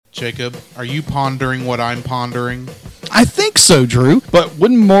Jacob, are you pondering what I'm pondering? I think so, Drew. But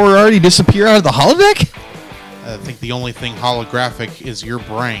wouldn't more already disappear out of the holodeck? I think the only thing holographic is your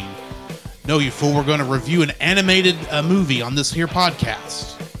brain. No, you fool, we're going to review an animated movie on this here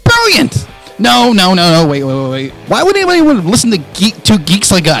podcast. Brilliant! No, wait. Why would anybody want to listen to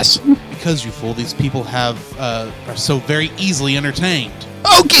geeks like us? Because, you fool, these people are so very easily entertained.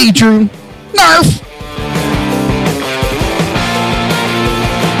 Okay, Drew. Narf!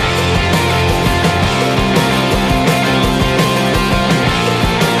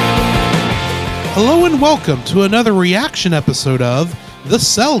 Hello and welcome to another reaction episode of The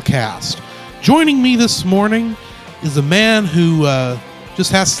Cellcast. Joining me this morning is a man who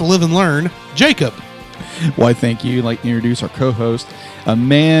just has to live and learn, Jacob. Why, thank you. I'd like to introduce our co-host, a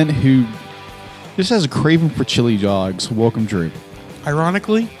man who just has a craving for chili dogs. Welcome, Drew.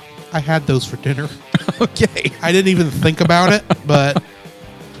 Ironically, I had those for dinner. Okay. I didn't even think about it, but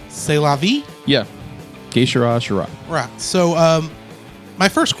c'est la vie. Yeah. Que sera, sera. Right. So, my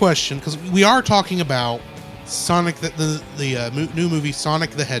first question, because we are talking about Sonic, the new movie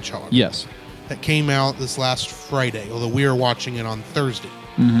Sonic the Hedgehog. Yes. That came out this last Friday, although we are watching it on Thursday.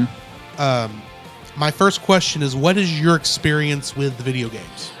 Mm-hmm. My first question is, what is your experience with the video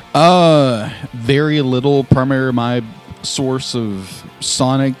games? Very little. Primary, my source of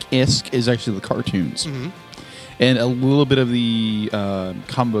Sonic-esque is actually the cartoons. Mm-hmm. And a little bit of the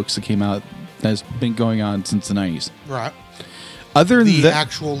comic books that came out that's been going on since the 90s. Right. Other than the that,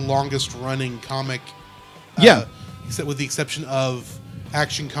 actual longest running comic, yeah, except with the exception of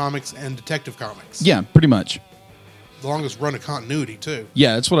Action Comics and Detective Comics. Yeah, pretty much. The longest run of continuity too.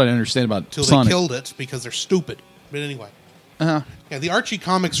 Yeah, that's what I understand about Until Sonic. They killed it because they're stupid. But anyway, yeah, the Archie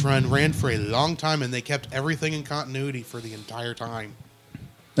Comics run ran for a long time, and they kept everything in continuity for the entire time.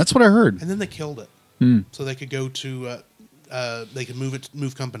 That's what I heard. And then they killed it, so they could go to they could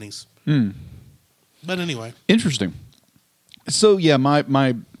move companies. But anyway, interesting. So yeah, my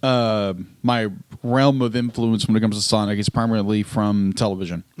realm of influence when it comes to Sonic is primarily from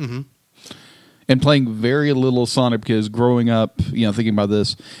television, and playing very little Sonic because growing up, thinking about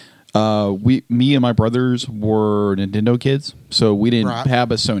this, me and my brothers were Nintendo kids, so we didn't have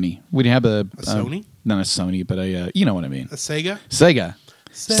a Sony. We didn't have a Sony, not a Sony, but a you know what I mean, a Sega.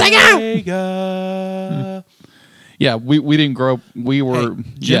 Yeah, we didn't grow up. We were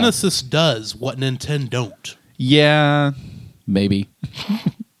Genesis does what Nintendo don't. Yeah. Maybe.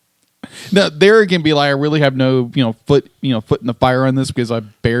 Now, there can be like I really have no foot in the fire on this because I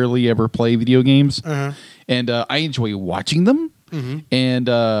barely ever play video games, and I enjoy watching them. And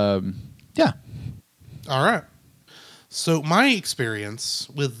yeah. All right. So my experience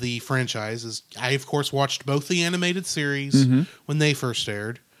with the franchise is I of course watched both the animated series when they first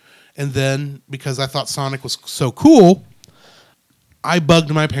aired, and then because I thought Sonic was so cool, I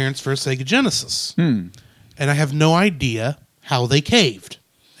bugged my parents for a Sega Genesis, and I have no idea how they caved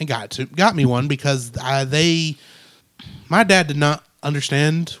and got me one because my dad did not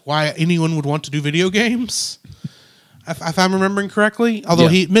understand why anyone would want to do video games, if I'm remembering correctly. Although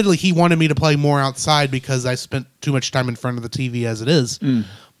he wanted me to play more outside because I spent too much time in front of the TV as it is.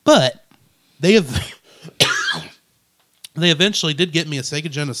 But they eventually did get me a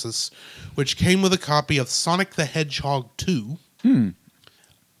Sega Genesis, which came with a copy of Sonic the Hedgehog 2.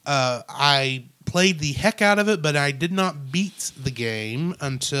 I played the heck out of it, but I did not beat the game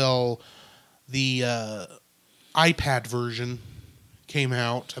until the iPad version came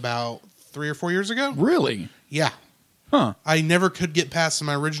out about 3 or 4 years ago. Really? Yeah. Huh. I never could get past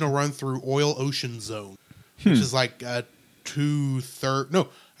my original run through Oil Ocean Zone, which is like 2/3. No,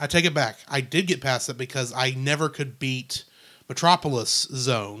 I take it back. I did get past it because I never could beat Metropolis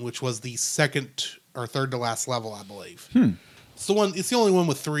Zone, which was the second or third to last level, I believe. It's the only one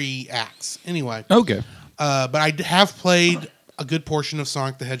with 3 acts. Anyway. Okay. But I have played a good portion of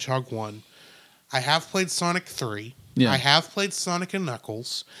Sonic the Hedgehog 1. I have played Sonic 3. Yeah. I have played Sonic and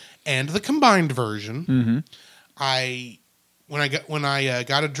Knuckles and the combined version. When I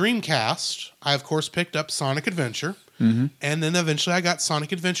got a Dreamcast, I of course picked up Sonic Adventure. And then eventually I got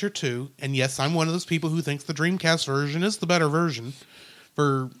Sonic Adventure 2. And yes, I'm one of those people who thinks the Dreamcast version is the better version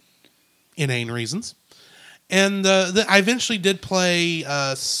for inane reasons. And I eventually did play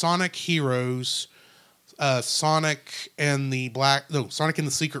Sonic Heroes, Sonic and the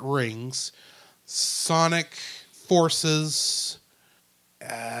Secret Rings, Sonic Forces,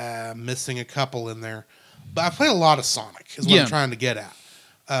 missing a couple in there. But I played a lot of Sonic, is what I'm trying to get at.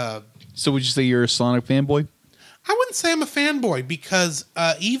 So would you say you're a Sonic fanboy? I wouldn't say I'm a fanboy because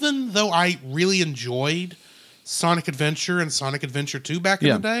even though I really enjoyed Sonic Adventure and Sonic Adventure 2 back in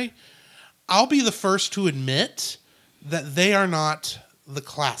the day, I'll be the first to admit that they are not the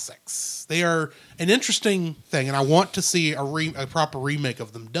classics. They are an interesting thing, and I want to see a proper remake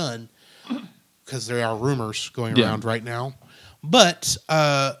of them done, because there are rumors going around right now. But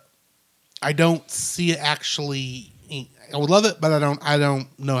I don't see it actually. I would love it, but I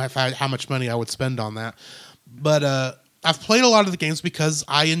don't know how much money I would spend on that. But I've played a lot of the games because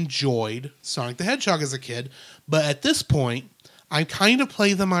I enjoyed Sonic the Hedgehog as a kid. But at this point, I kind of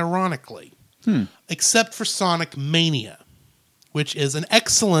play them ironically, except for Sonic Mania, which is an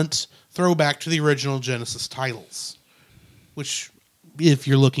excellent throwback to the original Genesis titles. Which, if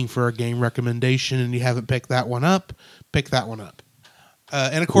you're looking for a game recommendation and you haven't picked that one up, pick that one up.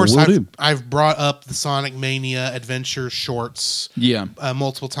 And of course, I've brought up the Sonic Mania Adventure shorts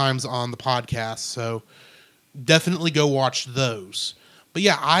multiple times on the podcast, so definitely go watch those. But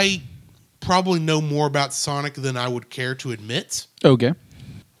yeah, I probably know more about Sonic than I would care to admit. Okay.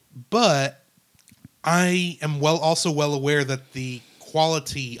 But I am also well aware that the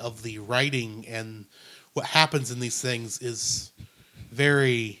quality of the writing and what happens in these things is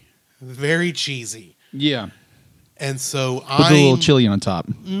very, very cheesy. Yeah. And so put a little chili on top.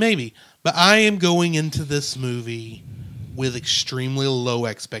 Maybe. But I am going into this movie with extremely low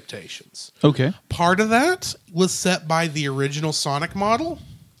expectations. Okay. Part of that was set by the original Sonic model.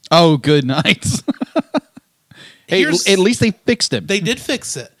 Oh, good night. Hey, at least they fixed it. They did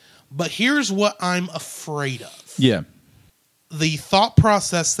fix it. But here's what I'm afraid of. Yeah. The thought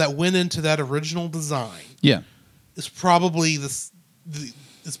process that went into that original design is probably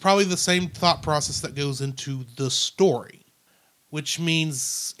it's probably the same thought process that goes into the story, which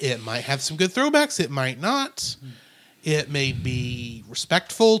means it might have some good throwbacks. It might not. It may be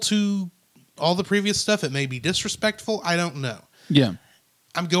respectful to all the previous stuff. It may be disrespectful. I don't know. Yeah.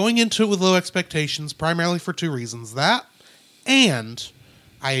 I'm going into it with low expectations, primarily for two reasons. That, and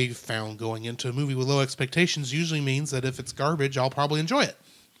I found going into a movie with low expectations usually means that if it's garbage, I'll probably enjoy it.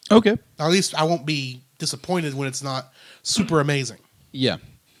 Okay. Or at least I won't be disappointed when it's not super amazing. Yeah.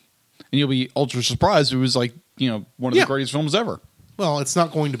 And you'll be ultra surprised. It was like, one of the greatest films ever. Well, it's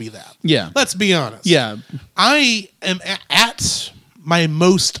not going to be that. Yeah. Let's be honest. Yeah. I am at my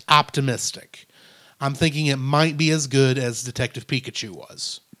most optimistic. I'm thinking it might be as good as Detective Pikachu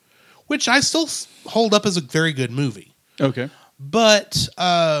was, which I still hold up as a very good movie. Okay. But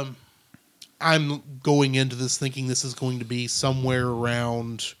I'm going into this thinking this is going to be somewhere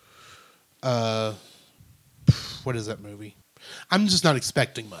around, what is that movie? I'm just not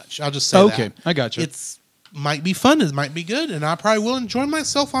expecting much. I'll just say that. Okay, I got you. It's might be fun. It might be good, and I probably will enjoy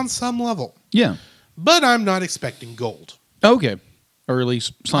myself on some level. Yeah. But I'm not expecting gold. Okay. Or at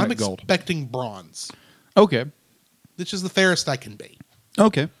least Sonic Gold. I'm expecting bronze. Okay. Which is the fairest I can be.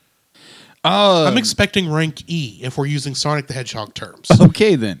 Okay. I'm expecting rank E if we're using Sonic the Hedgehog terms.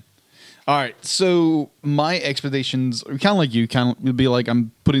 Okay, then. All right. So my expectations are kind of like you. Kind of would be like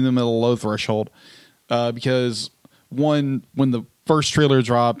I'm putting them at a low threshold because one, when the first trailer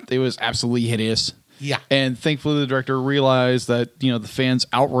dropped, it was absolutely hideous. Yeah. And thankfully, the director realized that the fans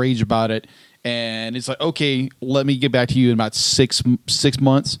outraged about it, and it's like, okay, let me get back to you in about six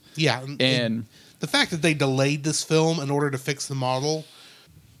months. Yeah. And the fact that they delayed this film in order to fix the model.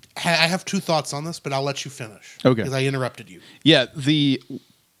 I have two thoughts on this, but I'll let you finish. Okay. Because I interrupted you. Yeah,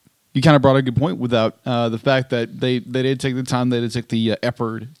 you kind of brought a good point without the fact that they did take the time, they did take the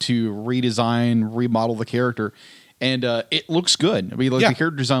effort to redesign, remodel the character, and it looks good. I mean, the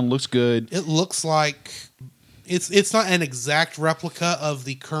character design looks good. It looks like it's not an exact replica of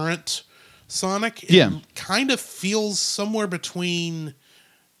the current Sonic. It kind of feels somewhere between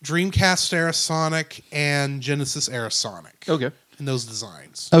Dreamcast era Sonic and Genesis era Sonic. Okay. In those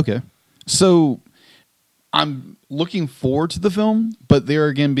designs. Okay. So I'm looking forward to the film, but there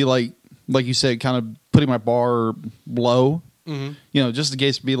again be like you said, kind of putting my bar low. Mm-hmm. Just in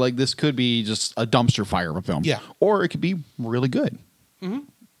case be like this could be just a dumpster fire of a film. Yeah. Or it could be really good. Mm-hmm.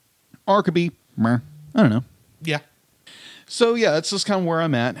 Or it could be meh. I don't know. Yeah. So yeah, that's just kind of where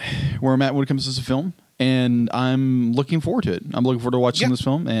I'm at when it comes to this film. And I'm looking forward to it. I'm looking forward to watching this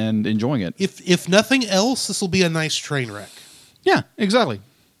film and enjoying it. If nothing else, this will be a nice train wreck. Yeah, exactly.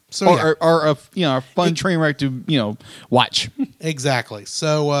 So or a fun train wreck to watch. Exactly.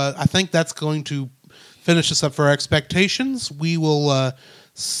 So I think that's going to finish us up for our expectations. We will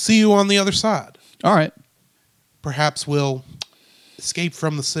see you on the other side. All right. Perhaps we'll escape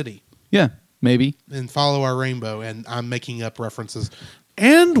from the city. Yeah, maybe. And follow our rainbow. And I'm making up references.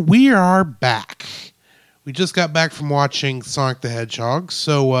 And we are back. We just got back from watching Sonic the Hedgehog.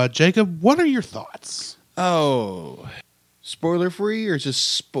 So, Jacob, what are your thoughts? Oh, spoiler free or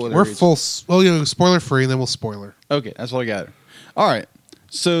just spoiler? We're full. Well, spoiler free, and then we'll spoiler. Okay, that's what I got. All right.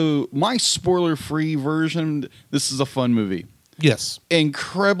 So my spoiler free version. This is a fun movie. Yes.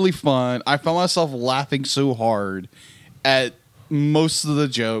 Incredibly fun. I found myself laughing so hard at most of the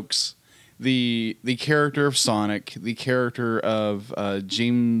jokes. The character of Sonic, the character of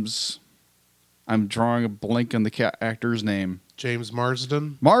James. I'm drawing a blank on the actor's name. James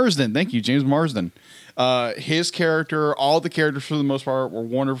Marsden. Marsden, thank you, James Marsden. His character, all the characters for the most part were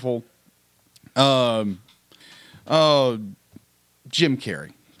wonderful. Jim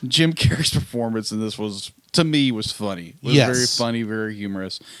Carrey. Jim Carrey's performance in this was, to me, was funny. It was very funny, very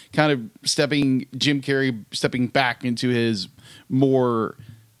humorous. Kind of Jim Carrey stepping back into his more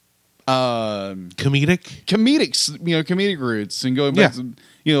comedic roots and going back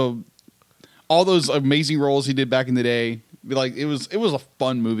to, all those amazing roles he did back in the day. Like it was a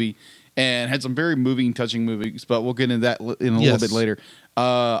fun movie and had some very moving, touching movies, but we'll get into that in a little bit later.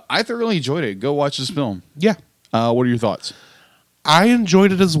 I thoroughly enjoyed it. Go watch this film. Yeah. What are your thoughts? I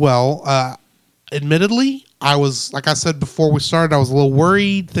enjoyed it as well. Admittedly, I was, like I said before we started, I was a little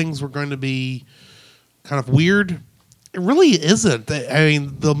worried things were going to be kind of weird. It really isn't. I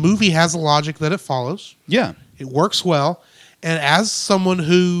mean, the movie has a logic that it follows. Yeah. It works well. And as someone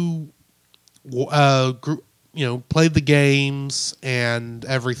who played the games and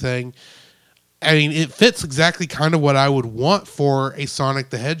everything, I mean, it fits exactly kind of what I would want for a Sonic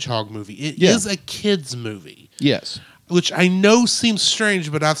the Hedgehog movie. It is a kid's movie. Yes. Which I know seems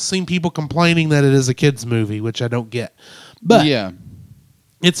strange, but I've seen people complaining that it is a kid's movie, which I don't get. But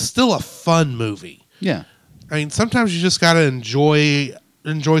it's still a fun movie. Yeah. I mean, sometimes you just got to enjoy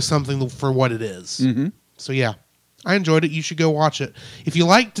something for what it is. Mm-hmm. So, yeah. I enjoyed it. You should go watch it. If you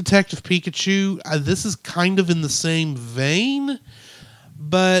like Detective Pikachu, this is kind of in the same vein,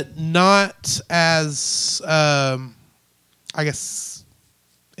 but not as, I guess,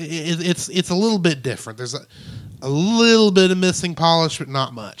 it's a little bit different. There's a little bit of missing polish, but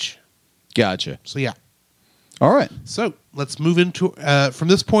not much. Gotcha. So, yeah. All right. So, let's move into, from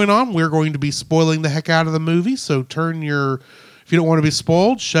this point on, we're going to be spoiling the heck out of the movie, so if you don't want to be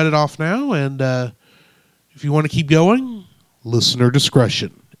spoiled, shut it off now, and, if you want to keep going, listener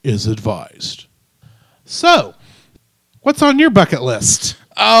discretion is advised. So, what's on your bucket list?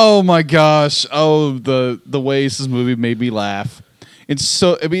 Oh my gosh! Oh, the ways this movie made me laugh.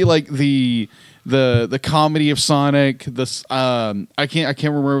 It'd be like the comedy of Sonic. I can't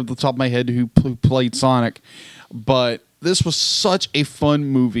remember at the top of my head who played Sonic, but this was such a fun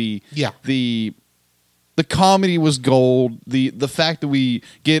movie. Yeah. The comedy was gold. The fact that we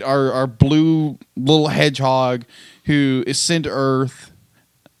get our blue little hedgehog who is sent to Earth,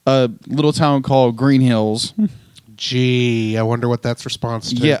 a little town called Green Hills. Gee, I wonder what that's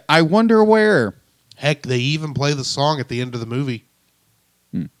response to. Yeah, I wonder where. Heck, they even play the song at the end of the movie.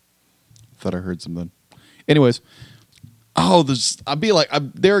 Thought I heard something. Anyways, I'd be like,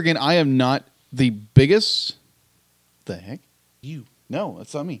 there again, I am not the biggest. The heck? You. No,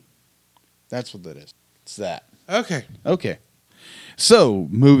 that's not me. That's what that is. It's that. Okay. So,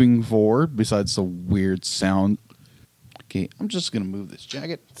 moving forward, besides the weird sound. Okay, I'm just going to move this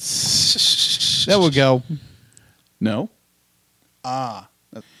jacket. There we go. No?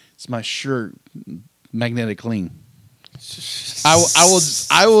 It's my shirt. Magnetic clean.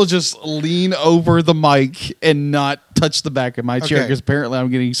 I will just lean over the mic and not touch the back of my chair because apparently I'm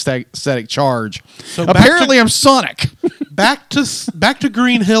getting static charge. So apparently I'm Sonic. back to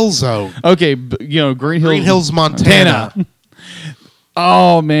Green Hill Zone. Okay, Green Hills, Montana.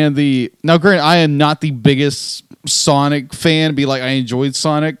 Oh man, granted, I am not the biggest Sonic fan. I enjoyed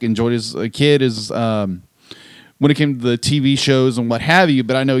Sonic, enjoyed as a kid, when it came to the TV shows and what have you.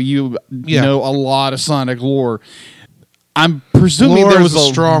 But I know you know a lot of Sonic lore. I'm presuming lore there was a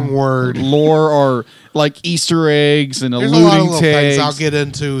strong word. Lore or like Easter eggs and There's alluding a lot of little tags. things I'll get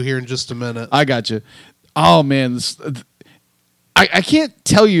into here in just a minute. I got you. Oh man, I can't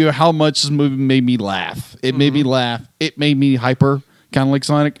tell you how much this movie made me laugh. It made me laugh. It made me hyper, kind of like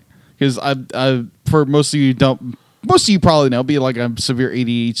Sonic, because I for most of you probably know, be like I'm severe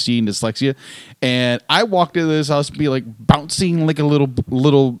ADHD and dyslexia, and I walked into this house and be like bouncing like a little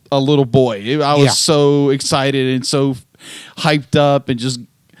boy. I was so excited and so hyped up and just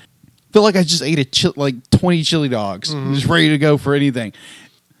feel like I just ate like 20 chili dogs, just ready to go for anything.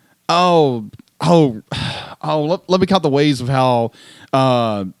 Let me count the ways of how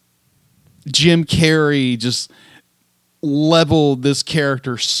Jim Carrey just leveled this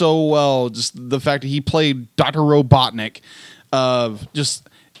character so well. Just the fact that he played Dr. Robotnik, of just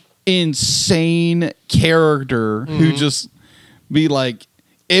insane character who just be like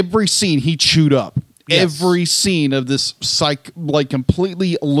every scene he chewed up. Yes. Every scene of this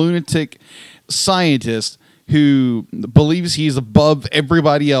completely lunatic scientist who believes he's above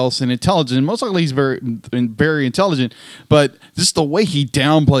everybody else and intelligent. Most likely he's very, very intelligent, but just the way he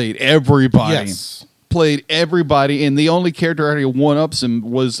downplayed everybody. Yes. Played everybody, and the only character who one-ups him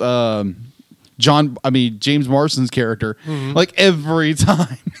was James Marsden's character. Like every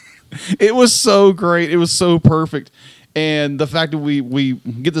time. It was so great. It was so perfect. And the fact that we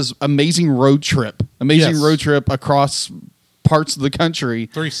get this amazing road trip across parts of the country.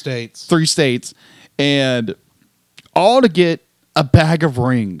 3 states. 3 states. And all to get a bag of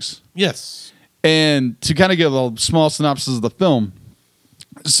rings. Yes. And to kind of give a small synopsis of the film.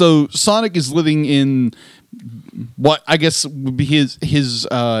 So Sonic is living in what I guess would be his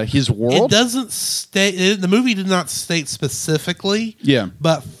world. It doesn't state. The movie did not state specifically. Yeah.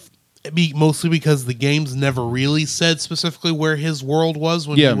 But mostly because the games never really said specifically where his world was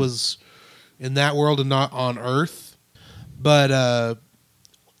when he was in that world and not on Earth. But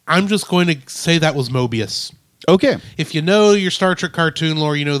I'm just going to say that was Mobius. Okay. If you know your Star Trek cartoon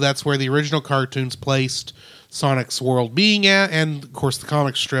lore, you know that's where the original cartoons placed Sonic's world being at, and of course the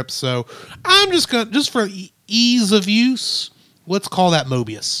comic strips. So I'm just going just for ease of use, let's call that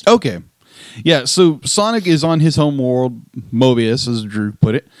Mobius. Okay. Yeah, so Sonic is on his home world, Mobius, as Drew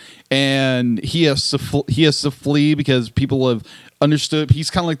put it, and he has to flee because people have understood. He's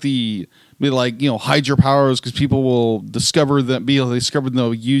kind of like hide your powers because people will discover that.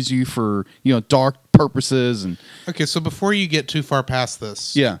 They'll use you for dark purposes. And okay, so before you get too far past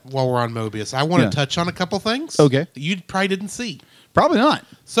this, while we're on Mobius, I want to touch on a couple things. Okay, that you probably didn't see. Probably not.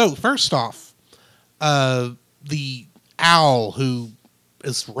 So first off, the owl who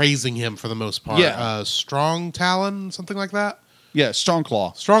is raising him for the most part. Strong Talon, something like that. Yeah, Strong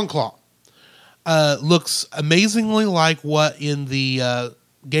Claw. Strong Claw. Looks amazingly like what in the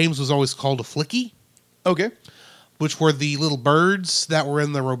games was always called a flicky. Okay. Which were the little birds that were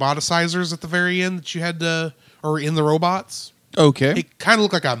in the roboticizers at the very end that you had to, or in the robots. Okay. It kind of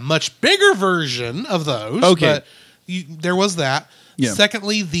looked like a much bigger version of those. Okay. But there was that. Yeah.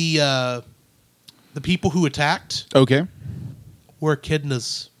 Secondly, the people who attacked. Okay. Were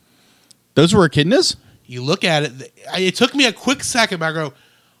echidnas. Those were echidnas? You look at it. It took me a quick second, but I go,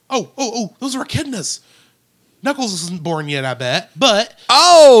 oh, those are echidnas. Knuckles isn't born yet, I bet. But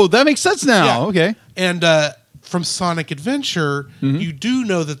that makes sense now. Yeah. Okay. And from Sonic Adventure, you do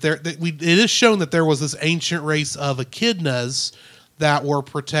know that it is shown that there was this ancient race of echidnas that were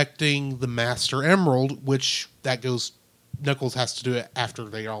protecting the Master Emerald, which Knuckles has to do it after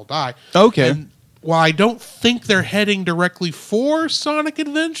they all die. Okay. And while I don't think they're heading directly for Sonic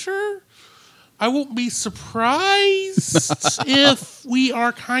Adventure, I won't be surprised if we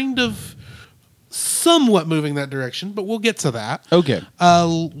are kind of somewhat moving that direction, but we'll get to that. Okay.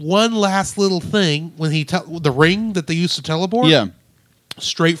 One last little thing, when the ring that they used to teleport,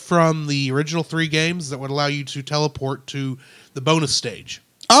 straight from the original 3 games that would allow you to teleport to the bonus stage.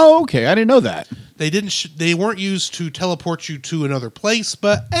 Oh, okay. I didn't know that. They weren't used to teleport you to another place,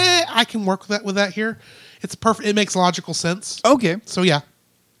 but I can work with that here. It's perfect. It makes logical sense. Okay. So yeah.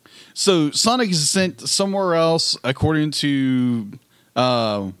 So Sonic is sent somewhere else according to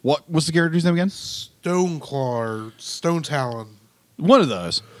what was the character's name again? Stone Claw or Stone Talon. One of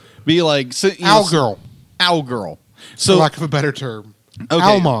those. Be like Owl Girl. Owl Girl. So, for lack of a better term. Okay.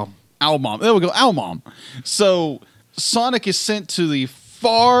 Owl Mom. Owl Mom. There we go. Owl Mom. So Sonic is sent to the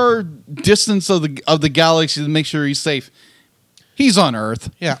far distance of the galaxy to make sure he's safe. He's on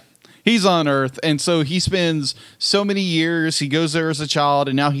Earth. Yeah. He's on Earth, and so he spends so many years. He goes there as a child,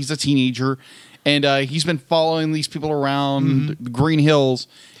 and now he's a teenager, and he's been following these people around the Green Hills,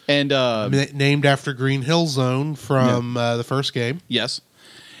 and named after Green Hill Zone from the first game. Yes,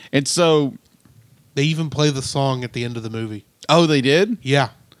 and so they even play the song at the end of the movie. Oh, they did? Yeah.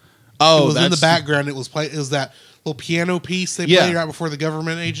 Oh, it was in the background. It was that little piano piece they played right before the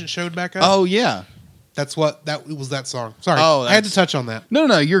government agent showed back up. Oh yeah. It was that song. Sorry, I had to touch on that.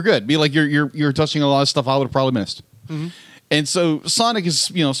 No, you're good. Be like you're touching a lot of stuff I would have probably missed. Mm-hmm. And so Sonic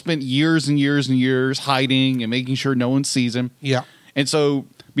has spent years and years and years hiding and making sure no one sees him. Yeah. And so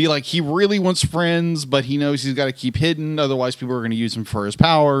be like he really wants friends, but he knows he's got to keep hidden, otherwise people are going to use him for his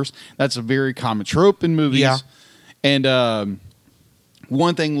powers. That's a very common trope in movies. Yeah. And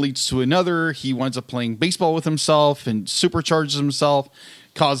one thing leads to another. He winds up playing baseball with himself and supercharges himself.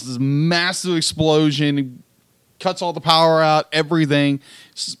 Causes massive explosion, cuts all the power out, everything.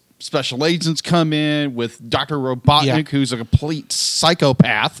 Special agents come in with Dr. Robotnik, who's a complete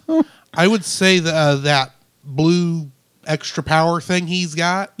psychopath. I would say that blue extra power thing he's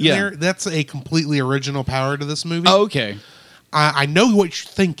got there, that's a completely original power to this movie. Oh, okay. I know what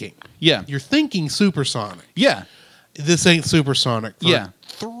you're thinking. Yeah. You're thinking supersonic. Yeah. This ain't supersonic. For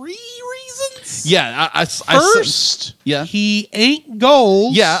 3 reasons? Yeah, First, yeah, he ain't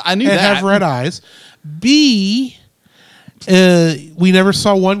gold. Yeah, I knew and that. Have red eyes. B, we never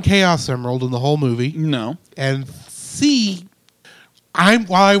saw one Chaos Emerald in the whole movie. No. And C, while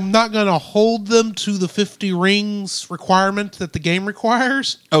I'm not going to hold them to the 50 rings requirement that the game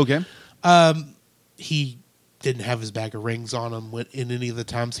requires. Okay. He didn't have his bag of rings on him in any of the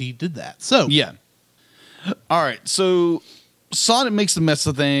times he did that. So yeah. All right. So Sonic makes the mess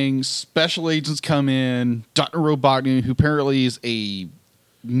of things. Special agents come in. Dr. Robotnik, who apparently is a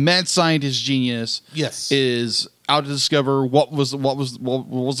mad scientist genius, yes, is out to discover what was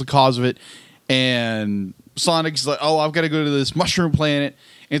the cause of it. And Sonic's like, "Oh, I've got to go to this mushroom planet,"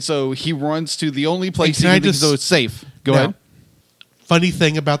 and so he runs to the only place he thinks so it's safe. Go ahead. Funny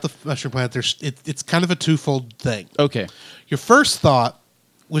thing about the mushroom planet, it's kind of a twofold thing. Okay. Your first thought,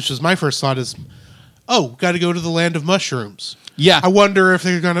 which was my first thought, is, "Oh, got to go to the land of mushrooms." Yeah. I wonder if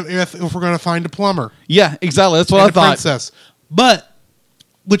we're gonna find a plumber. Yeah, exactly. That's what I thought. Princess,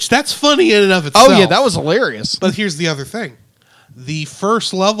 which that's funny in and of itself. Oh yeah, that was hilarious. But here's the other thing: the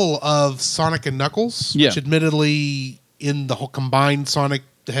first level of Sonic and Knuckles, which admittedly in the whole combined Sonic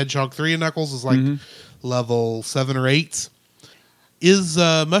the Hedgehog 3 and Knuckles is like level 7 or 8, is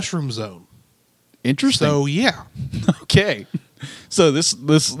Mushroom Zone. Interesting. So yeah. Okay. So this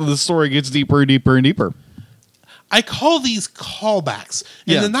story gets deeper and deeper and deeper. I call these callbacks.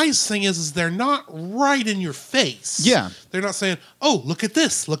 And the nice thing is they're not right in your face. Yeah. They're not saying, "Oh, look at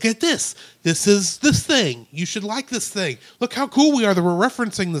this. Look at this. This is this thing. You should like this thing. Look how cool we are that we're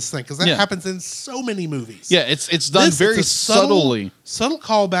referencing this thing." Because that happens in so many movies. Yeah, it's done very subtly. Subtle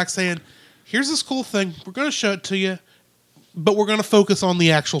callback saying, "Here's this cool thing. We're going to show it to you, but we're going to focus on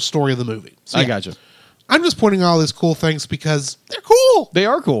the actual story of the movie." So, I gotcha. I'm just pointing out all these cool things because they're cool. They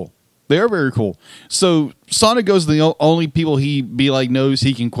are cool. They are very cool. So Sonic goes to the only people he knows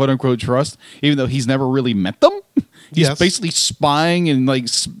he can quote unquote trust, even though he's never really met them. He's basically spying and like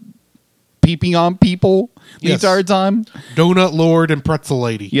peeping on people the entire time. Donut Lord and Pretzel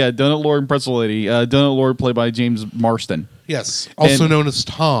Lady. Yeah, Donut Lord and Pretzel Lady. Donut Lord played by James Marsden. Yes, also known as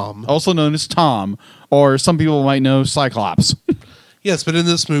Tom. Also known as Tom, or some people might know Cyclops. Yes, but in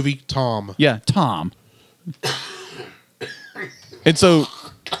this movie, Tom. Yeah, Tom. And so...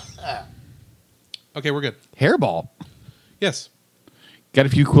 Okay, we're good. Hairball. Yes. Got a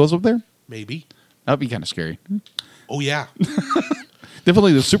few quills up there? Maybe. That'd be kind of scary. Oh, yeah.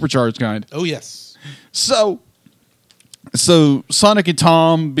 Definitely the supercharged kind. Oh, yes. So Sonic and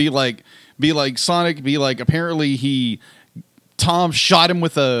Tom be like Sonic, apparently Tom shot him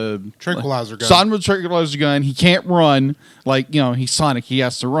with a tranquilizer gun. Shot him with a tranquilizer gun. He can't run. He's Sonic. He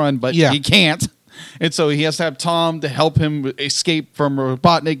has to run, but he can't. And so he has to have Tom to help him escape from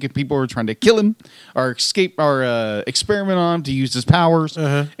Robotnik if people are trying to kill him or experiment on him to use his powers.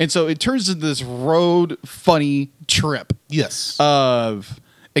 Uh-huh. And so it turns into this road funny trip. Yes. Of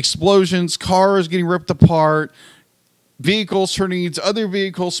explosions, cars getting ripped apart, vehicles turning into other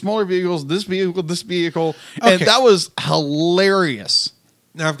vehicles, smaller vehicles, this vehicle. Okay. And that was hilarious.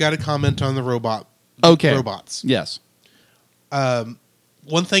 Now I've got to comment on the robot. Okay. Robots. Yes.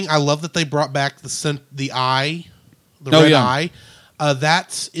 One thing I love that they brought back the eye, the red eye.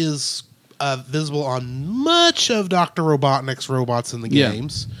 That is visible on much of Dr. Robotnik's robots in the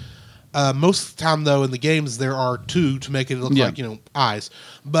games. Most of the time, though, in the games there are two to make it look like eyes.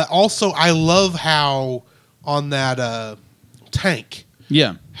 But also, I love how on that tank,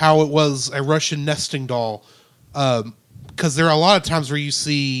 how it was a Russian nesting doll. Because there are a lot of times where you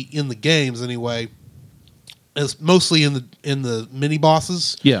see in the games anyway. It's mostly in the mini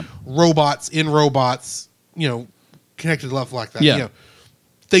bosses. Yeah. Robots, connected left like that. Yeah.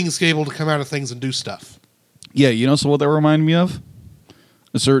 Things able to come out of things and do stuff. Yeah, so what that reminded me of?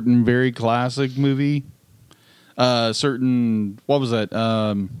 A certain very classic movie. What was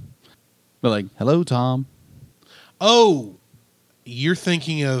that? Hello, Tom. Oh, you're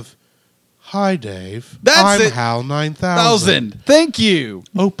thinking of Hi, Dave. I'm Hal 9000. Thank you.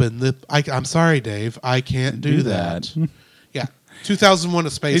 Open the... I'm sorry, Dave. I can't do that. Yeah. 2001: A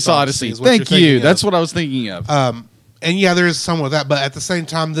Space Odyssey. Is what Thank you. That's what I was thinking of. And yeah, there is some of that, but at the same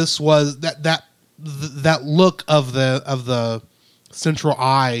time, this was that look of the central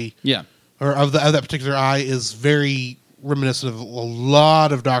eye. Yeah. Or of that particular eye is very reminiscent of a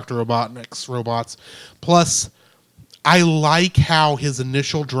lot of Dr. Robotnik's robots. Plus, I like how his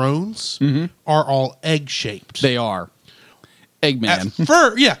initial drones are all egg-shaped. They are. Eggman.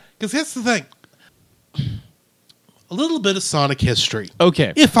 Because that's the thing. A little bit of Sonic history.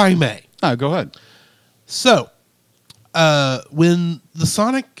 Okay. If I may. Go ahead. So, when the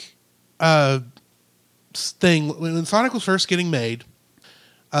Sonic when Sonic was first getting made,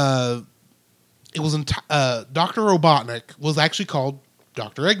 Dr. Robotnik was actually called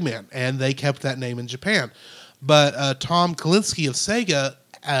Dr. Eggman, and they kept that name in Japan. But Tom Kalinske of Sega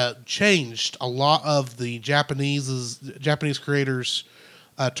changed a lot of the Japanese creators'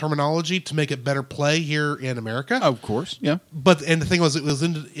 terminology to make it better play here in America. Of course, yeah. And the thing was,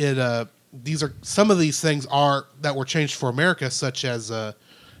 these are some of these things that were changed for America, such as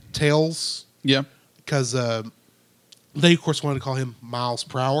Tails. Yeah, because they of course wanted to call him Miles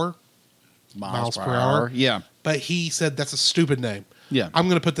per Hour. Miles per hour. Yeah, but he said that's a stupid name. Yeah, I'm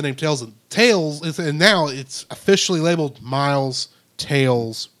going to put the name Tails in. And now it's officially labeled Miles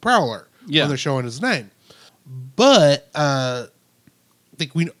Tails Prowler when they're showing his name. But I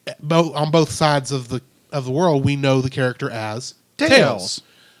think on both sides of the world, we know the character as Tails.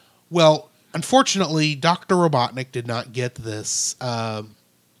 Well, unfortunately, Dr. Robotnik did not get this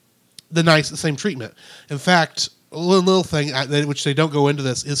the same treatment. In fact, a little thing which they don't go into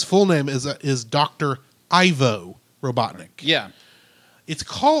this. His full name is Dr. Ivo Robotnik. Yeah. It's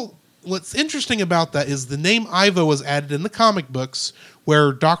called. What's interesting about that is the name Ivo was added in the comic books,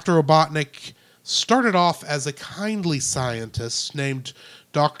 where Dr. Robotnik started off as a kindly scientist named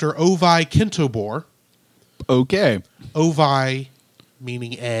Dr. Ovi Kintobor. Okay. Ovi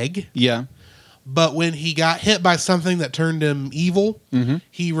meaning egg. Yeah. But when he got hit by something that turned him evil,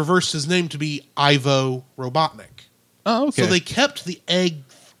 he reversed his name to be Ivo Robotnik. Oh, okay. So they kept the egg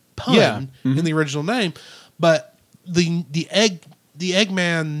pun in the original name, but the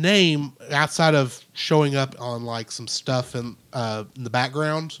Eggman name, outside of showing up on like some stuff in the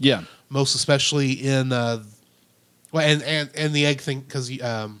background, most especially in the egg thing, because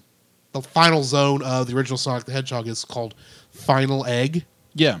the final zone of the original Sonic the Hedgehog is called Final Egg.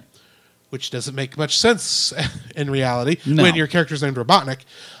 Yeah. Which doesn't make much sense in reality when your character's named Robotnik.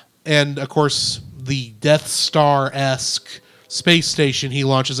 And, of course, the Death Star-esque space station he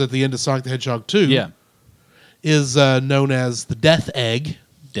launches at the end of Sonic the Hedgehog 2 is known as the Death Egg.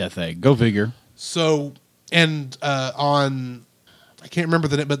 Death Egg. Go figure. So, and I can't remember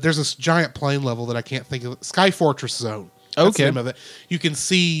the name, but there's this giant plane level that I can't think of. Sky Fortress Zone. That's the name of it. You can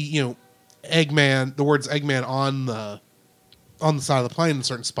see, Eggman, the words Eggman on the side of the plane in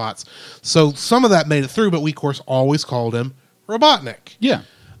certain spots. So some of that made it through, but we, of course, always called him Robotnik. Yeah.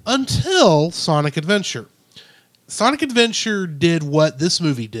 Until Sonic Adventure. Sonic Adventure did what this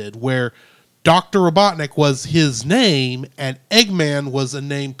movie did, where Dr. Robotnik was his name, and Eggman was a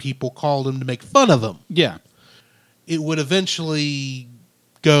name people called him to make fun of him. Yeah. It would eventually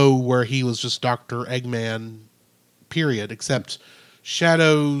go where he was just Dr. Eggman, period, except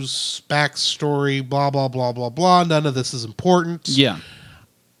Shadow's backstory, blah, blah, blah, blah, blah. None of this is important. Yeah.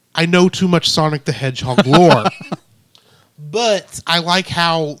 I know too much Sonic the Hedgehog lore. But I like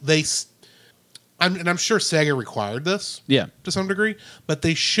how I'm sure Sega required this to some degree, but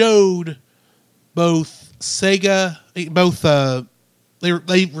they showed both Sega, they were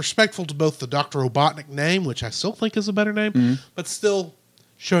respectful to both the Dr. Robotnik name, which I still think is a better name, but still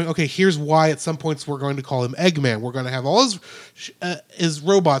showing, okay, here's why at some points we're going to call him Eggman. We're going to have all his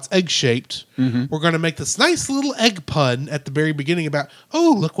robots egg-shaped. We're going to make this nice little egg pun at the very beginning about,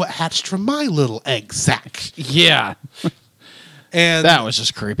 oh, look what hatched from my little egg sack. Yeah. And that was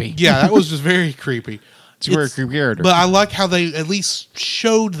just creepy. Yeah, that was just very creepy. It's a very creepy character. But I like how they at least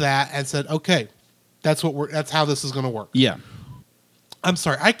showed that and said, okay, that's how this is going to work. Yeah. I'm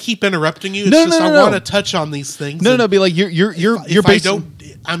sorry, I keep interrupting you. It's I want to touch on these things. No, be like you're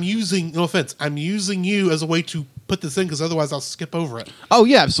I'm using, no offense, I'm using you as a way to put this in, because otherwise I'll skip over it. Oh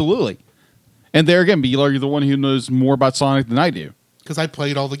yeah, absolutely. And there again, you're the one who knows more about Sonic than I do, because I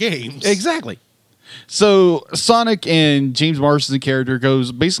played all the games. Exactly. So Sonic and James Marsden's character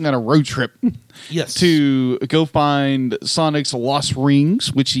goes basically on a road trip. Yes. To go find Sonic's lost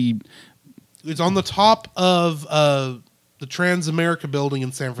rings, which it's on the top of the Trans-America building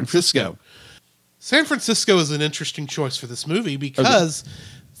in San Francisco. San Francisco is an interesting choice for this movie because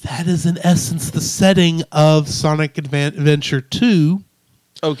that is in essence the setting of Sonic Adventure 2.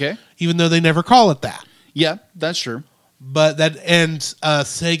 Okay. Even though they never call it that. Yeah, that's true. But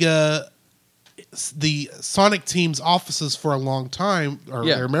Sega, the Sonic team's offices for a long time, or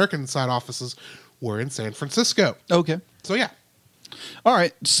their American side offices, were in San Francisco. Okay. So yeah. All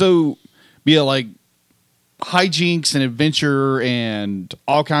right. So like hijinks and adventure and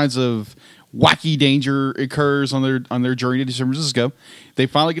all kinds of wacky danger occurs on their journey to San Francisco. They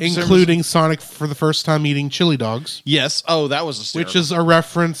finally get to including Sonic for the first time eating chili dogs. Yes. Oh, that was hysterical. Which is a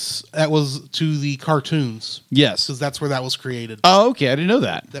reference that was to the cartoons. Yes. Because that's where that was created. Oh, okay. I didn't know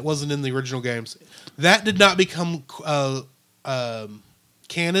that. That wasn't in the original games. That did not become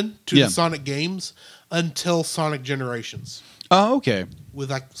canon to the Sonic games until Sonic Generations. Oh, okay.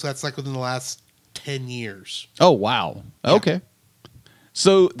 So that's like within the last 10 years. Oh, wow. Yeah. Okay.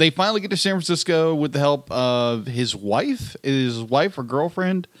 So they finally get to San Francisco with the help of his wife or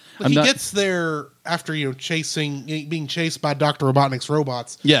girlfriend. Well, he gets there after being chased by Dr. Robotnik's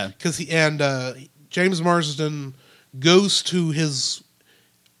robots. Yeah, because James Marsden goes to his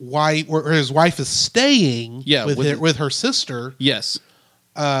wife, where his wife is staying. Yeah, with her sister. Yes,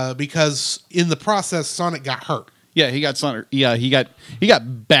 because in the process, Sonic got hurt. Yeah, he got Sonic. Yeah, he got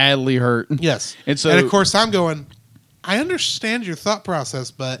badly hurt. Yes, and of course I'm going, I understand your thought process,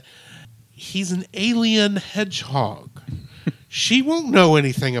 but he's an alien hedgehog. She won't know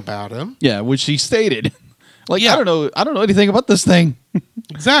anything about him. Yeah, which she stated. Like, yeah. I don't know anything about this thing.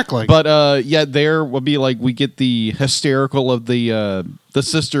 Exactly. But there will be like, we get the hysterical of the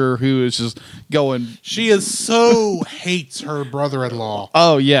sister who is just going. She hates her brother-in-law.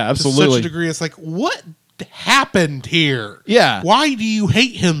 Oh yeah, absolutely. To such a degree, it's like, what happened here? Yeah. Why do you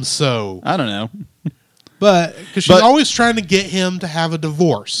hate him so? I don't know. But because she's always trying to get him to have a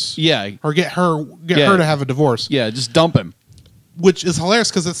divorce. Yeah. Or get her to have a divorce. Yeah, just dump him. Which is hilarious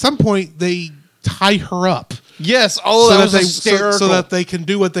because at some point they tie her up. Yes. Oh, that was hysterical. So that they can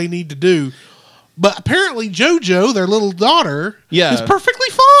do what they need to do. But apparently JoJo, their little daughter, is perfectly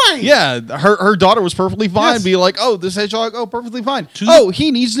fine. Yeah, her daughter was perfectly fine. Yes. Be like, oh, this hedgehog, perfectly fine.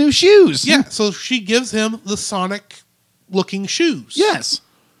 He needs new shoes. Yeah, so she gives him the Sonic-looking shoes. Yes.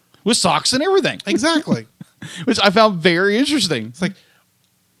 With socks and everything. Exactly. Which I found very interesting. It's like,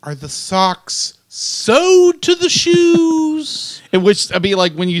 are the socks sewed to the shoes? In which, I'd be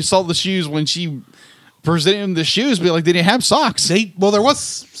like, when you saw the shoes, when she presented him the shoes, be like, they didn't have socks. There was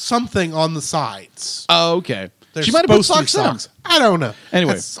something on the sides. Oh, okay. She might have put socks on. I don't know.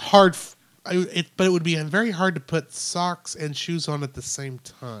 Anyway. It's hard, but it would be very hard to put socks and shoes on at the same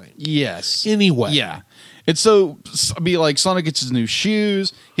time. Yes. Anyway. Yeah. And so, be like, Sonic gets his new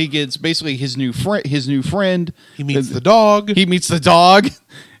shoes. He gets basically his new friend. He meets the dog.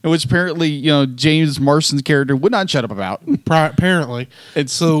 In which apparently, James Marsden's character would not shut up about. Apparently. And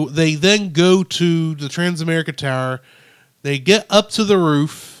so they then go to the Transamerica Tower. They get up to the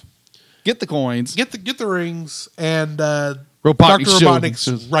roof. Get the coins. Get the rings. And Dr.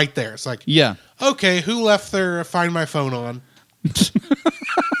 Robotnik's right there. It's like, yeah. Okay, who left their Find My Phone on?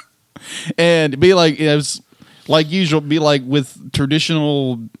 And be like, it was like usual, be like with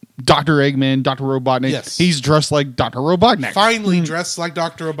traditional Dr. Eggman, Dr. Robotnik. Yes. He's dressed like Dr. Robotnik. Finally dressed like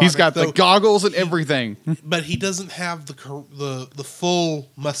Dr. Robotnik. He's got the goggles and everything. But he doesn't have the full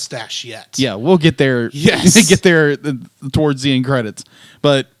mustache yet. Yeah, we'll get there. Yes. Get there towards the end credits.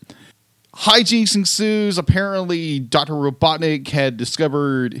 But hijinks ensues. Apparently, Dr. Robotnik had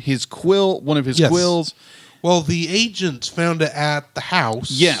discovered one of his quills. Well, the agent found it at the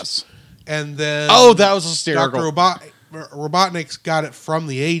house. Yes. And then... Oh, that was hysterical. Dr. Robotnik got it from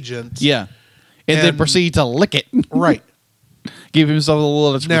the agent. Yeah. And then proceeded to lick it. Right. Give himself a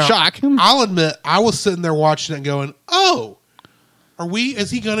little shock. I'll admit, I was sitting there watching it and going, oh, is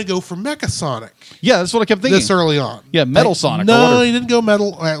he going to go for Mecha Sonic? Yeah, that's what I kept thinking. This early on. Yeah, Metal Sonic. No, he didn't go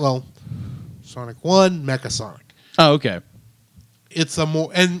Metal. Well, Sonic 1, Mecha Sonic. Oh, okay. It's a more...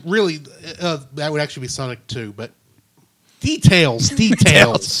 And really, that would actually be Sonic 2, but...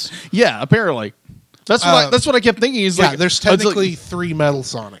 Details. Yeah, apparently. That's what I kept thinking. There's technically 3 Metal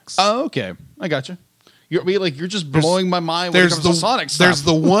Sonics. Oh, okay. I got you. You're just blowing my mind when it comes to Sonic stuff. There's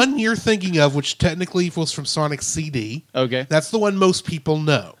the one you're thinking of, which technically was from Sonic CD. Okay. That's the one most people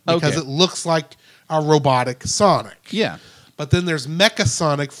know because it looks like a robotic Sonic. Yeah. But then there's Mecha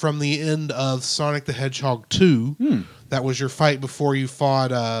Sonic from the end of Sonic the Hedgehog 2. That was your fight before you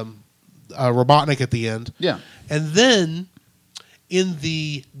fought Robotnik at the end. Yeah. And then in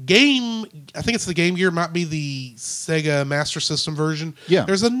the game, I think it's the Game Gear, might be the Sega Master System version. Yeah.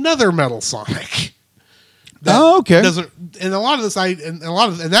 There's another Metal Sonic. Okay. And a lot of this, and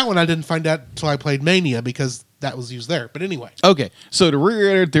that one I didn't find out until I played Mania because that was used there. But anyway. Okay. So to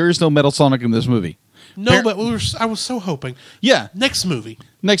reiterate, there is no Metal Sonic in this movie. No, but I was so hoping. Yeah. Next movie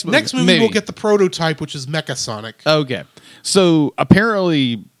maybe. we'll get the prototype, which is Mecha Sonic. Okay. So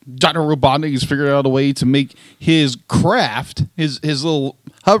apparently Dr. Robotnik has figured out a way to make his craft, his little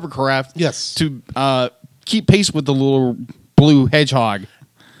hovercraft, to keep pace with the little blue hedgehog.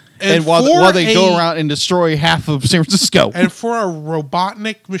 And while they go around and destroy half of San Francisco. And for a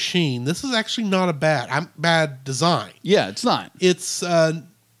Robotnik machine, this is actually not a bad design. Yeah, it's not. It's,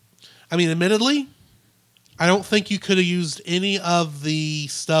 admittedly, I don't think you could have used any of the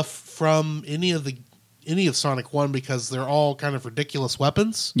stuff from any of Sonic 1 because they're all kind of ridiculous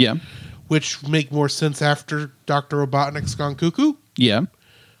weapons. Yeah. Which make more sense after Dr. Robotnik's gone cuckoo. Yeah.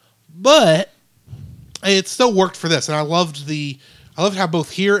 But it still worked for this. And I loved I loved how both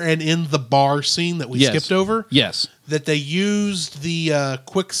here and in the bar scene that we skipped over, that they used the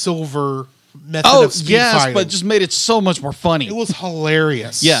Quicksilver method of speed fighting. But just made it so much more funny. It was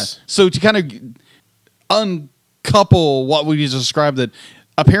hilarious. Yeah. So to kind of uncouple what we just described, that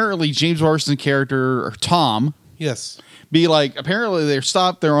apparently James Marsden's character, or Tom, be like, apparently they're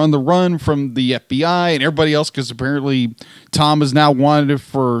stopped, they're on the run from the FBI and everybody else, because apparently Tom is now wanted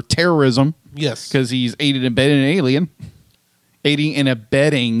for terrorism. Yes. Because he's aided and abetted an alien. Aiding and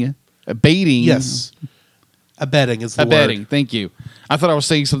abetting. Yes. Abetting is the word. Thank you. I thought I was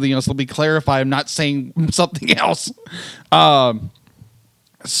saying something else. Let me clarify. I'm not saying something else.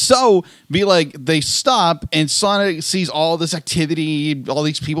 So, be like, they stop, and Sonic sees all this activity, all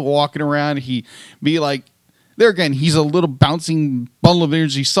these people walking around. He be like, there again, he's a little bouncing bundle of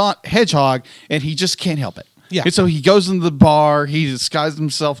energy hedgehog, and he just can't help it. Yeah. And so he goes into the bar. He disguises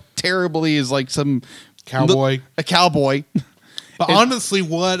himself terribly as like some cowboy. A cowboy. But honestly,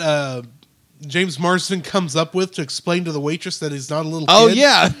 what James Marsden comes up with to explain to the waitress that he's not a little kid. Oh,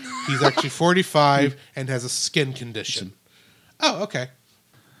 yeah. He's actually 45 and has a skin condition. Oh, okay.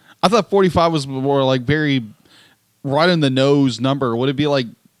 I thought 45 was more like very right in the nose number. Would it be like,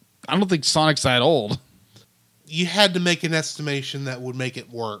 I don't think Sonic's that old. You had to make an estimation that would make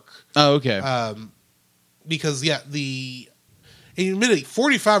it work. Oh, okay. Because, admittedly,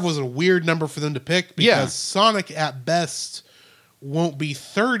 45 was a weird number for them to pick because Sonic, at best, won't be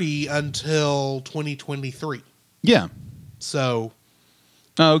 30 until 2023. Yeah. So.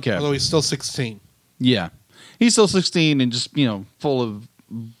 Oh, okay. Although he's still 16. Yeah. He's still 16 and just, full of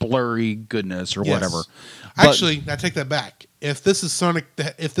blurry goodness or whatever. Actually, I take that back. If this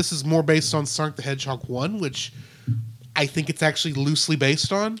is more based on Sonic the Hedgehog 1, which I think it's actually loosely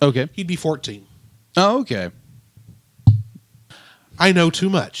based on, he'd be 14. Oh, okay. I know too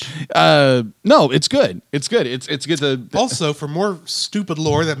much. No, it's good. It's good. It's good to... Also, for more stupid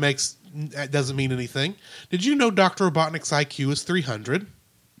lore that doesn't mean anything, did you know Dr. Robotnik's IQ is 300?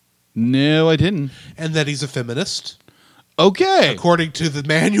 No, I didn't. And that he's a feminist? Okay. According to the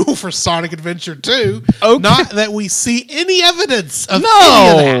manual for Sonic Adventure 2. Okay. Not that we see any evidence of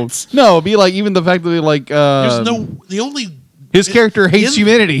any of that. No, it'd be like even the fact that his character hates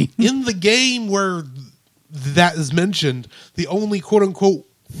humanity. In the game where that is mentioned, the only quote-unquote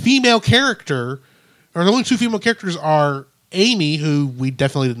female character, or the only two female characters are Amy, who we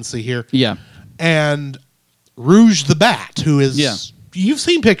definitely didn't see here, and Rouge the Bat, who is... You've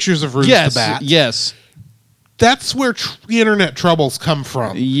seen pictures of Rouge the Bat. Yes. That's where the internet troubles come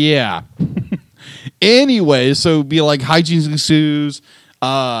from. Yeah. Anyway, so be like hygiene ensues,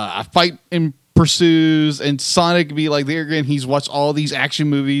 a fight pursues, and Sonic be like, there again, he's watched all these action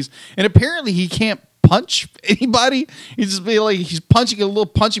movies, and apparently he can't punch anybody. He's just be like, he's punching a little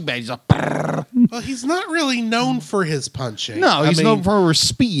punching bag. He's like, brrr. Well, he's not really known for his punching. No, he's known for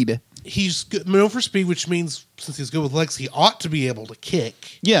speed. He's known for speed, which means since he's good with legs, he ought to be able to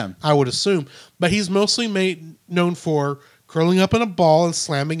kick. Yeah. I would assume. But he's mostly known for curling up in a ball and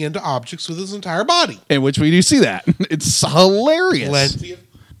slamming into objects with his entire body. In which we do see that. It's hilarious.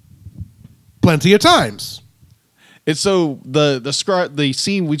 Plenty of times. And so the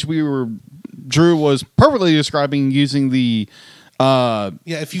scene which Drew was perfectly describing using the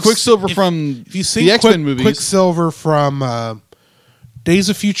Quicksilver from the X-Men movies. Quicksilver from Days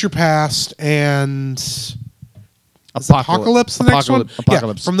of Future Past and Apocalypse, the next one?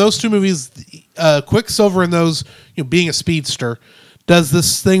 Apocalypse. Yeah, from those two movies, Quicksilver and those, being a speedster, does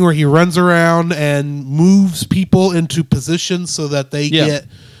this thing where he runs around and moves people into positions so that they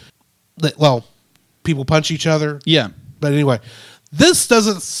people punch each other. Yeah. But anyway, this does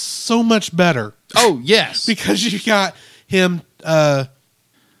it so much better. Oh, yes. Because you got him...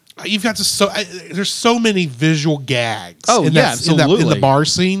 You've got there's so many visual gags. Oh, absolutely. In the bar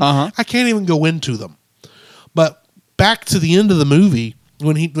scene. Uh-huh. I can't even go into them. But back to the end of the movie,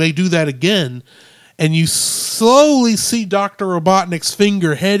 when they do that again, and you slowly see Dr. Robotnik's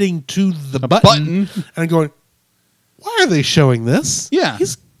finger heading to the button, and I'm going, why are they showing this? Yeah.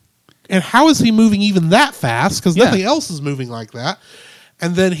 And how is he moving even that fast? Because nothing else is moving like that.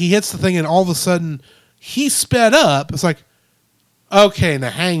 And then he hits the thing, and all of a sudden, he sped up. It's like, okay, now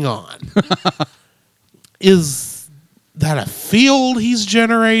hang on. Is that a field he's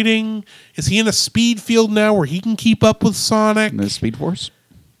generating? Is he in a speed field now where he can keep up with Sonic? The Speed Force?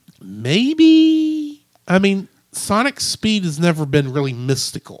 Maybe. I mean, Sonic's speed has never been really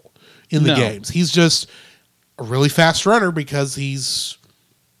mystical in the games. He's just a really fast runner because he's,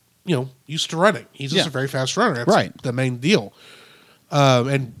 used to running. He's just a very fast runner. That's the main deal.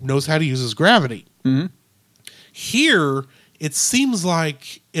 And knows how to use his gravity. Mm-hmm. Here... it seems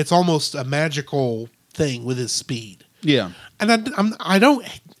like it's almost a magical thing with his speed. Yeah. And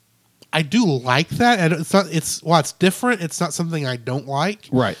I do like that. And it's different. It's not something I don't like.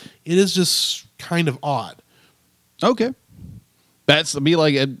 Right. It is just kind of odd. Okay. That's be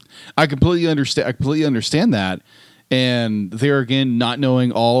like I completely understand that. And there again, not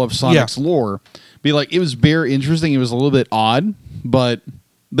knowing all of Sonic's lore, be like, it was very interesting. It was a little bit odd, but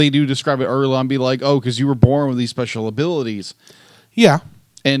they do describe it early on. Be like, oh, because you were born with these special abilities. Yeah.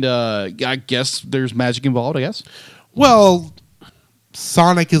 And I guess there's magic involved, I guess. Well,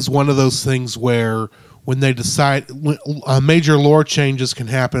 Sonic is one of those things where when they decide major lore changes can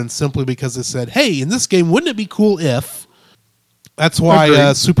happen simply because they said, hey, in this game, wouldn't it be cool if... That's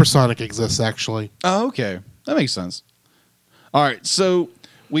why Super Sonic exists, actually. Oh, okay. That makes sense. All right, so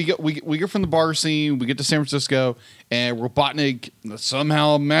we get from the bar scene, we get to San Francisco, and Robotnik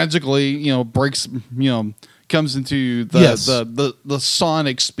somehow magically, breaks, comes into the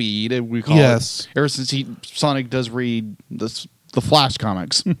Sonic speed, we call it. Ever since Sonic does read the Flash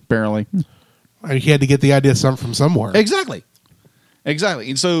comics, apparently. He had to get the idea from somewhere. Exactly.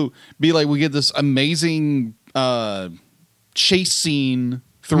 And so we get this amazing chase scene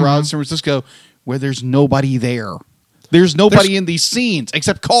throughout San Francisco where there's nobody there. There's nobody in these scenes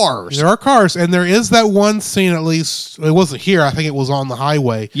except cars. There are cars, and there is that one scene, at least, it wasn't here, I think it was on the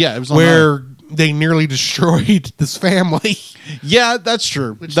highway. Yeah, it was on where they nearly destroyed this family. Yeah, that's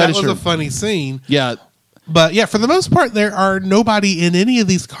true. That was a funny scene. Yeah. But yeah, for the most part, there are nobody in any of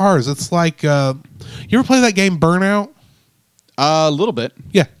these cars. It's like, you ever play that game Burnout? A little bit.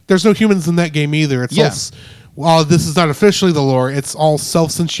 Yeah, there's no humans in that game either. It's while this is not officially the lore, it's all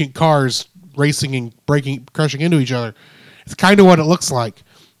self-sentient cars racing and crashing into each other. It's kind of what it looks like,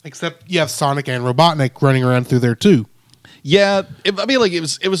 except you have Sonic and Robotnik running around through there too. Yeah, it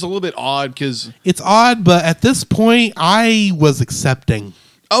was a little bit odd because it's odd, but at this point, I was accepting.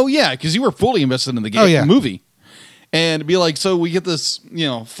 Oh yeah, because you were fully invested in the game, movie, and it'd be like, so we get this,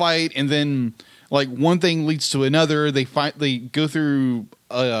 fight, and then one thing leads to another. They fight. They go through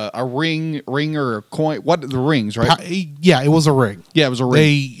a ring or a coin. What the rings, right? Yeah, it was a ring. Yeah, it was a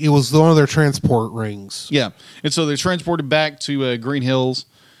ring. It was one of their transport rings. Yeah, and so they're transported back to Green Hills,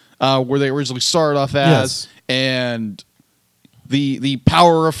 where they originally started off as, and the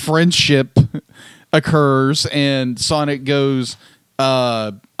power of friendship occurs, and Sonic goes.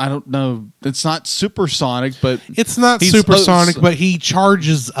 I don't know. It's not supersonic, but it's not supersonic, but he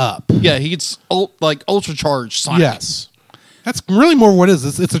charges up. Yeah, he gets ultra charged Sonic. Yes, that's really more what it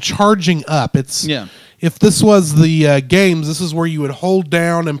is. It's a charging up. If this was the games, this is where you would hold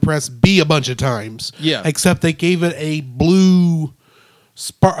down and press B a bunch of times. Yeah, except they gave it a blue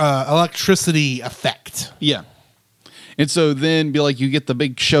electricity effect. Yeah, and so then you get the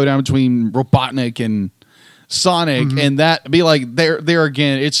big showdown between Robotnik and Sonic, and that be like there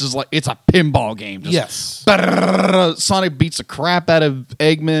again. It's just it's a pinball game. Just Sonic beats the crap out of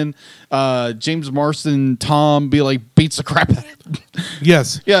Eggman. James Marsden, Tom beats the crap out of him.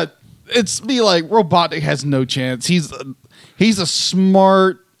 Yes, yeah. It's Robotnik has no chance. He's a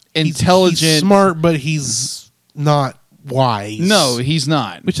smart, intelligent, he's smart, but he's not wise. No, he's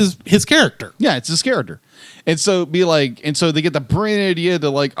not. Which is his character. Yeah, it's his character. And so and so they get the brilliant idea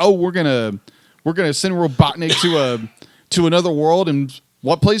to we're gonna send Robotnik to another world, and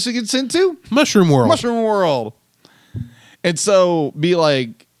what place he gets sent to? Mushroom World. And so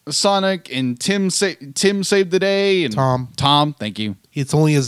Sonic and Tim saved the day, and Tom. Thank you. It's only his